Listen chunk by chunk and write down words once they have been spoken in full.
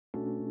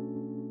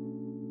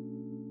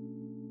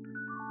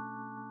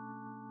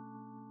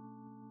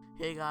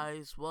Hey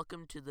guys,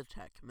 welcome to the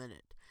Tech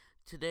Minute.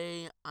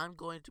 Today I'm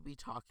going to be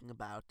talking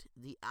about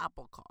the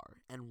Apple Car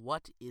and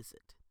what is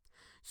it.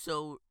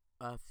 So,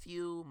 a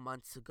few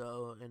months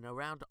ago, in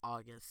around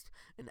August,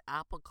 an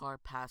Apple Car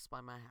passed by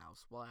my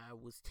house while I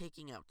was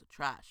taking out the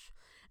trash.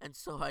 And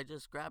so I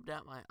just grabbed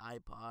out my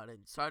iPod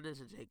and started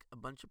to take a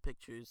bunch of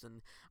pictures,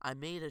 and I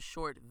made a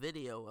short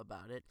video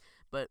about it.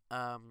 But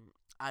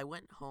I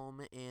went home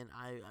and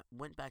I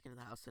went back into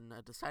the house and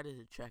decided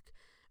to check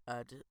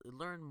to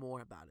learn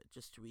more about it,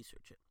 just to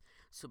research it.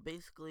 So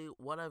basically,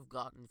 what I've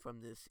gotten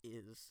from this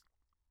is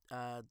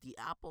the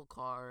Apple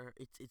Car.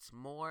 It's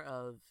more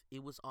of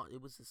it was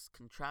this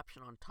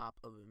contraption on top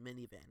of a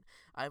minivan.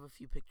 I have a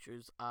few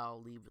pictures.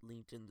 I'll leave it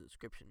linked in the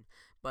description.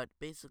 But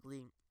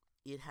basically,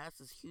 it has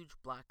this huge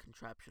black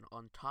contraption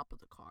on top of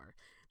the car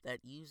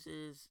that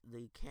uses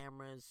the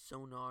cameras,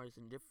 sonars,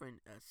 and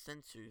different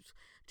sensors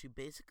to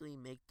basically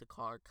make the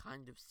car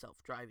kind of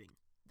self-driving.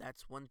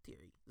 That's one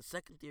theory. The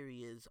second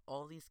theory is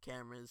all these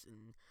cameras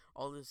and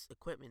all this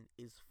equipment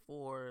is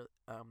for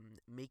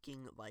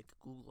making, like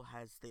Google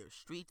has their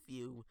Street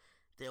View,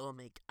 they will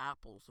make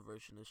Apple's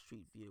version of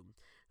Street View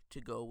to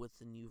go with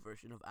the new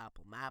version of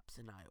Apple Maps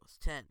in iOS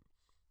 10.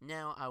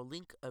 Now, I'll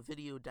link a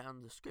video down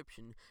in the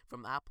description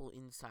from Apple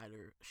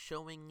Insider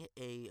showing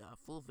a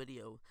full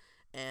video.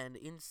 And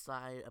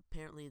inside,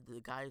 apparently,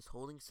 the guy is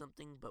holding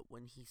something, but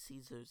when he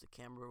sees there's a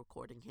camera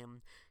recording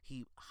him,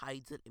 he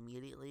hides it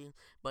immediately.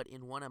 But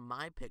in one of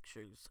my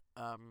pictures,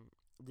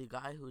 the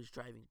guy who is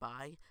driving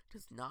by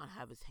does not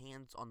have his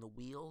hands on the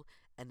wheel,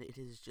 and it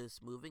is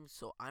just moving.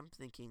 So I'm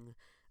thinking,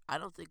 I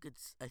think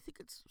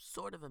it's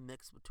sort of a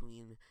mix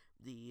between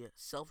the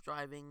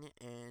self-driving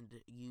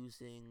and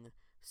using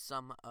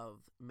some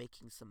of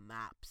making some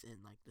maps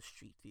in like the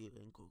Street View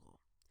in Google.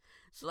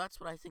 So that's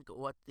what I think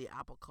what the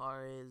Apple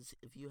Car is.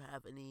 If you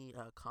have any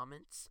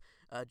comments,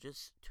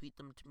 just tweet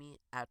them to me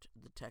at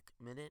the Tech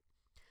Minute,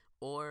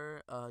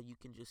 or you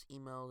can just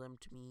email them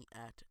to me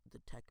at the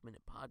Tech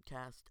Minute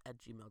Podcast at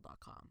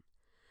gmail.com.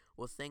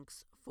 Well,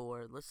 thanks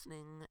for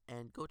listening,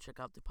 and go check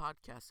out the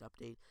podcast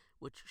update,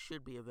 which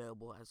should be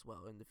available as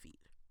well in the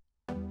feed.